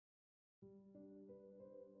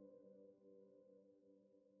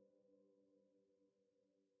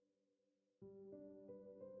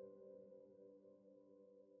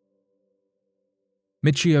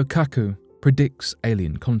Michio Kaku predicts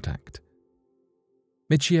alien contact.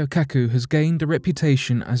 Michio Kaku has gained a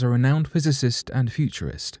reputation as a renowned physicist and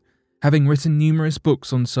futurist. Having written numerous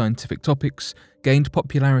books on scientific topics, gained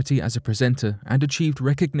popularity as a presenter, and achieved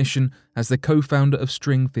recognition as the co-founder of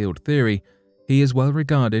string field theory, he is well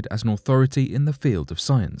regarded as an authority in the field of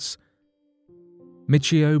science.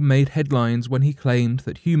 Michio made headlines when he claimed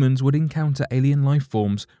that humans would encounter alien life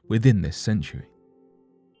forms within this century.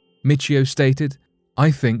 Michio stated, "I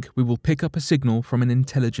think we will pick up a signal from an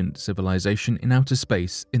intelligent civilization in outer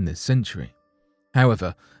space in this century.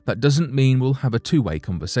 However, that doesn't mean we'll have a two-way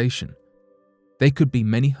conversation. They could be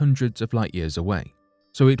many hundreds of light years away,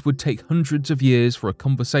 so it would take hundreds of years for a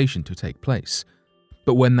conversation to take place.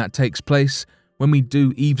 But when that takes place, when we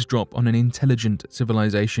do eavesdrop on an intelligent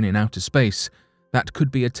civilization in outer space, that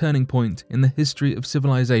could be a turning point in the history of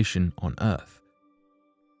civilization on Earth."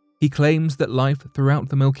 He claims that life throughout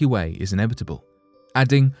the Milky Way is inevitable,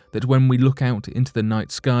 adding that when we look out into the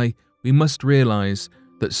night sky, we must realize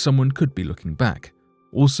that someone could be looking back,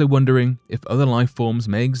 also wondering if other life forms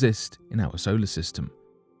may exist in our solar system.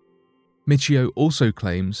 Michio also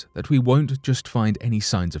claims that we won't just find any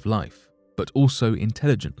signs of life, but also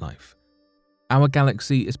intelligent life. Our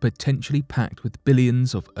galaxy is potentially packed with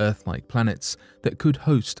billions of Earth-like planets that could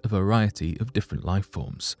host a variety of different life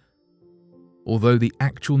forms. Although the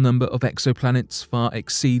actual number of exoplanets far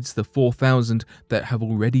exceeds the 4,000 that have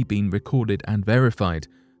already been recorded and verified,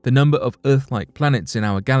 the number of Earth-like planets in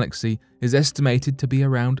our galaxy is estimated to be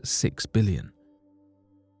around 6 billion.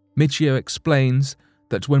 Michio explains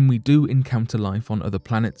that when we do encounter life on other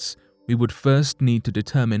planets, we would first need to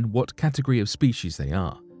determine what category of species they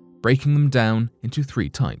are, breaking them down into 3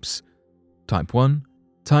 types: Type 1,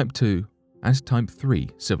 Type 2, and Type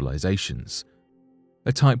 3 civilizations.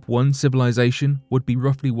 A Type 1 civilization would be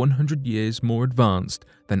roughly 100 years more advanced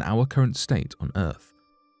than our current state on Earth.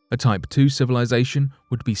 A Type 2 civilization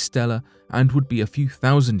would be stellar and would be a few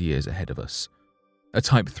thousand years ahead of us. A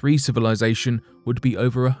Type 3 civilization would be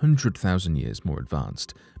over 100,000 years more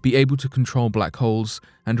advanced, be able to control black holes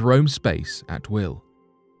and roam space at will.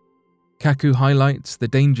 Kaku highlights the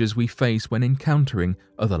dangers we face when encountering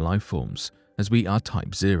other life forms, as we are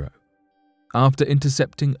Type 0. After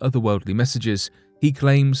intercepting otherworldly messages, he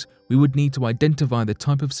claims we would need to identify the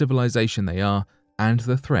type of civilization they are and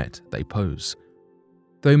the threat they pose.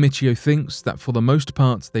 Though Michio thinks that for the most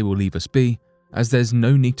part they will leave us be, as there's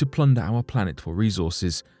no need to plunder our planet for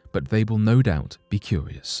resources, but they will no doubt be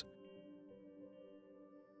curious.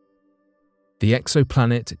 The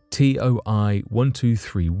Exoplanet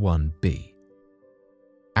TI1231B.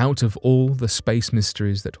 Out of all the space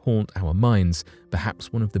mysteries that haunt our minds,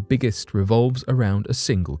 perhaps one of the biggest revolves around a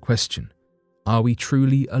single question. Are we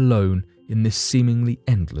truly alone in this seemingly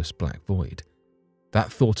endless black void?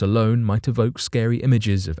 That thought alone might evoke scary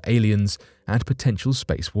images of aliens and potential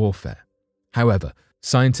space warfare. However,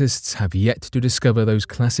 scientists have yet to discover those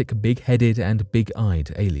classic big-headed and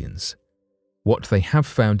big-eyed aliens. What they have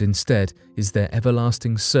found instead is their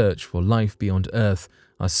everlasting search for life beyond Earth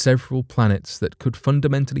are several planets that could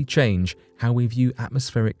fundamentally change how we view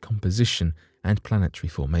atmospheric composition and planetary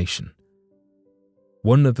formation.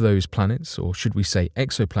 One of those planets, or should we say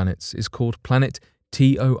exoplanets, is called planet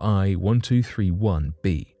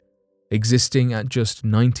TI1231B, existing at just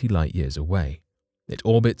 90 light-years away. It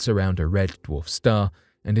orbits around a red dwarf star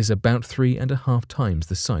and is about 3.5 times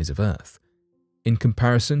the size of Earth. In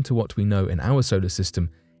comparison to what we know in our solar system,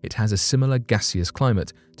 it has a similar gaseous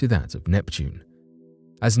climate to that of Neptune.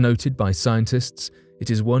 As noted by scientists, it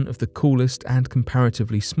is one of the coolest and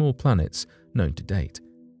comparatively small planets known to date.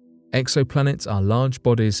 Exoplanets are large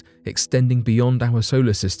bodies extending beyond our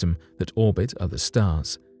solar system that orbit other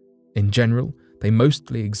stars. In general, they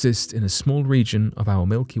mostly exist in a small region of our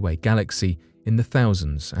Milky Way galaxy in the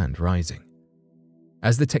thousands and rising.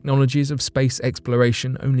 As the technologies of space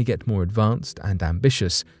exploration only get more advanced and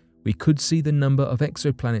ambitious, we could see the number of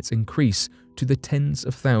exoplanets increase to the tens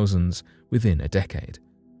of thousands within a decade.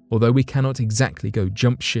 Although we cannot exactly go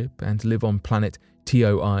jump ship and live on planet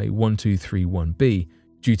TI1231B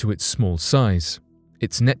due to its small size,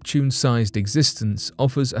 its Neptune-sized existence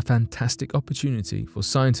offers a fantastic opportunity for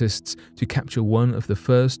scientists to capture one of the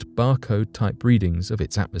first barcode-type readings of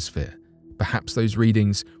its atmosphere. Perhaps those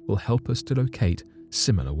readings will help us to locate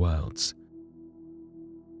similar worlds.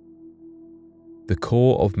 The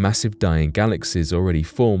core of massive dying galaxies already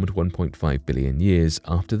formed 1.5 billion years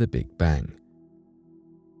after the Big Bang.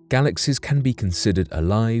 Galaxies can be considered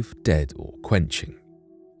alive, dead, or quenching.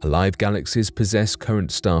 Alive galaxies possess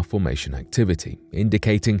current star formation activity,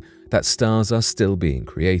 indicating that stars are still being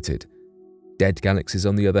created. Dead galaxies,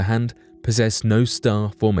 on the other hand, possess no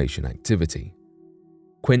star formation activity.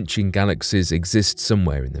 Quenching galaxies exist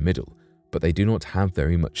somewhere in the middle, but they do not have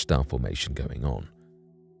very much star formation going on.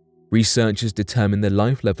 Researchers determine the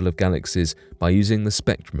life level of galaxies by using the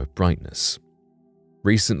spectrum of brightness.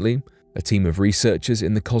 Recently, a team of researchers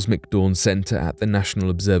in the Cosmic Dawn Center at the National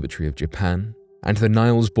Observatory of Japan and the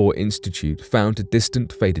Niels Bohr Institute found a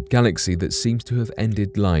distant faded galaxy that seems to have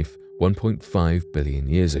ended life 1.5 billion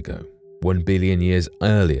years ago, 1 billion years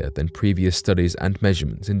earlier than previous studies and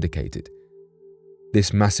measurements indicated.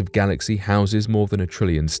 This massive galaxy houses more than 1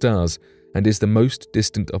 trillion stars and is the most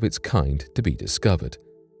distant of its kind to be discovered.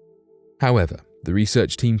 However, the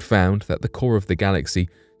research team found that the core of the galaxy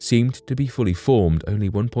seemed to be fully formed only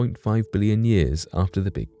 1.5 billion years after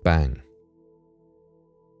the Big Bang.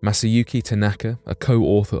 Masayuki Tanaka, a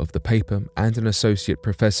co-author of the paper and an associate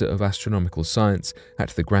professor of astronomical science at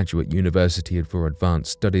the Graduate University for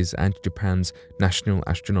Advanced Studies and Japan's National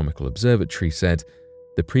Astronomical Observatory, said,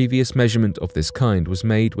 "The previous measurement of this kind was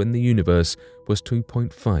made when the universe was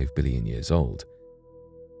 2.5 billion years old.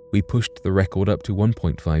 We pushed the record up to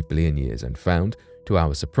 1.5 billion years and found, to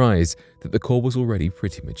our surprise, that the core was already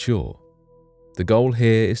pretty mature. The goal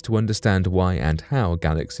here is to understand why and how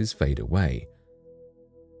galaxies fade away."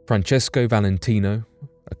 Francesco Valentino,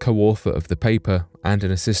 a co-author of the paper and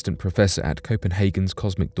an assistant professor at Copenhagen's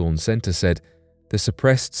Cosmic Dawn Center, said, "The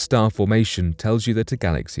suppressed star formation tells you that a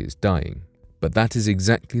galaxy is dying, but that is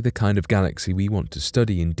exactly the kind of galaxy we want to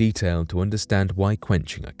study in detail to understand why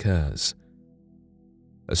quenching occurs."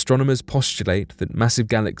 Astronomers postulate that massive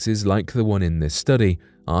galaxies like the one in this study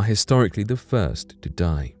are historically the first to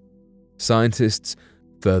die. Scientists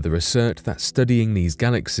further assert that studying these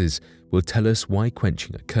galaxies will tell us why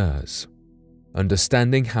quenching occurs.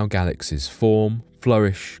 Understanding how galaxies form,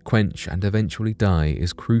 flourish, quench, and eventually die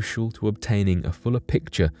is crucial to obtaining a fuller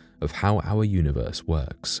picture of how our universe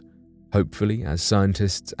works. Hopefully, as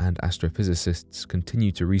scientists and astrophysicists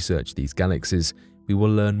continue to research these galaxies, we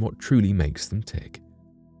will learn what truly makes them tick.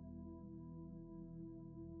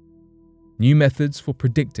 New methods for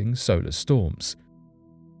predicting solar storms.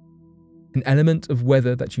 An element of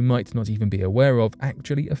weather that you might not even be aware of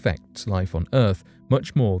actually affects life on Earth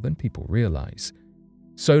much more than people realize.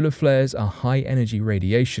 Solar flares are high-energy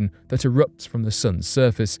radiation that erupts from the sun's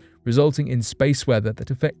surface, resulting in space weather that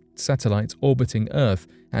affects satellites orbiting Earth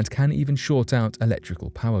and can even short out electrical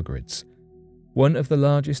power grids. One of the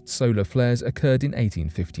largest solar flares occurred in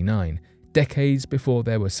 1859, decades before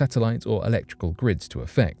there were satellite or electrical grids to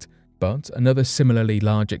affect. But another similarly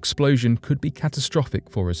large explosion could be catastrophic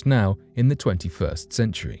for us now in the 21st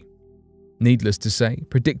century. Needless to say,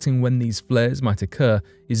 predicting when these flares might occur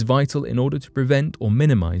is vital in order to prevent or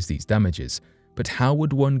minimize these damages. But how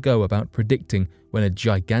would one go about predicting when a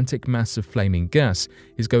gigantic mass of flaming gas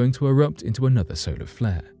is going to erupt into another solar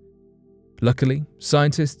flare? Luckily,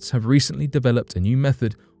 scientists have recently developed a new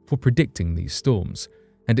method for predicting these storms,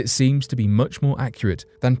 and it seems to be much more accurate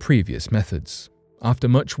than previous methods. After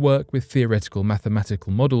much work with theoretical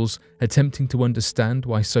mathematical models attempting to understand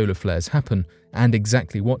why solar flares happen and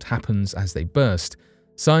exactly what happens as they burst,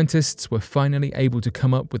 scientists were finally able to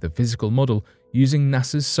come up with a physical model using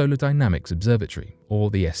NASA's Solar Dynamics Observatory,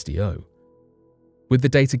 or the SDO. With the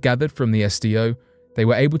data gathered from the SDO, they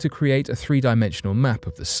were able to create a three-dimensional map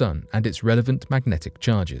of the Sun and its relevant magnetic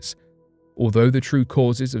charges. Although the true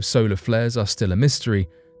causes of solar flares are still a mystery,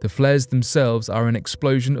 the flares themselves are an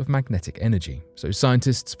explosion of magnetic energy, so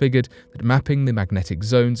scientists figured that mapping the magnetic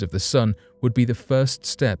zones of the Sun would be the first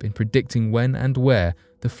step in predicting when and where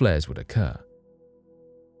the flares would occur.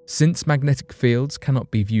 Since magnetic fields cannot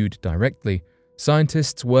be viewed directly,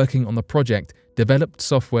 scientists working on the project developed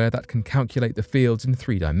software that can calculate the fields in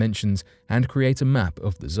 3 dimensions and create a map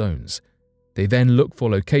of the zones. They then look for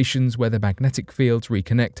locations where the magnetic fields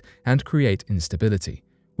reconnect and create instability,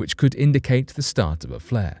 which could indicate the start of a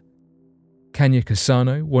flare. Kanya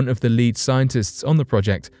Kasano, one of the lead scientists on the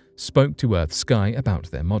project, spoke to Earth Sky about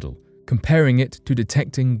their model, comparing it to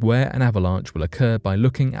detecting where an avalanche will occur by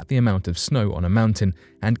looking at the amount of snow on a mountain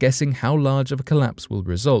and guessing how large of a collapse will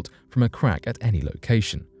result from a crack at any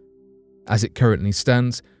location. As it currently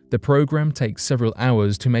stands, the program takes several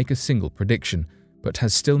hours to make a single prediction, but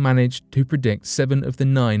has still managed to predict 7 of the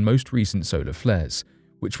 9 most recent solar flares,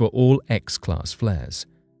 which were all X-class flares.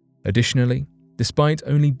 Additionally, despite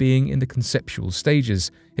only being in the conceptual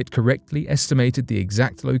stages, it correctly estimated the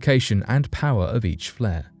exact location and power of each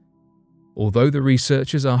flare. Although the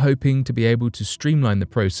researchers are hoping to be able to streamline the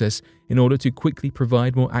process in order to quickly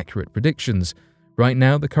provide more accurate predictions, right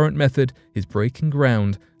now the current method is breaking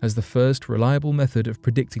ground as the first reliable method of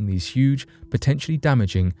predicting these huge, potentially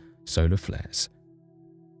damaging solar flares.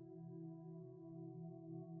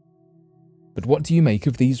 But what do you make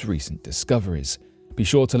of these recent discoveries? Be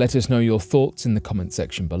sure to let us know your thoughts in the comment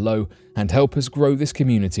section below and help us grow this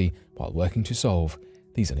community while working to solve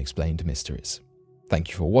these unexplained mysteries. Thank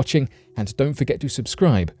you for watching, and don't forget to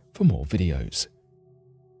subscribe for more videos.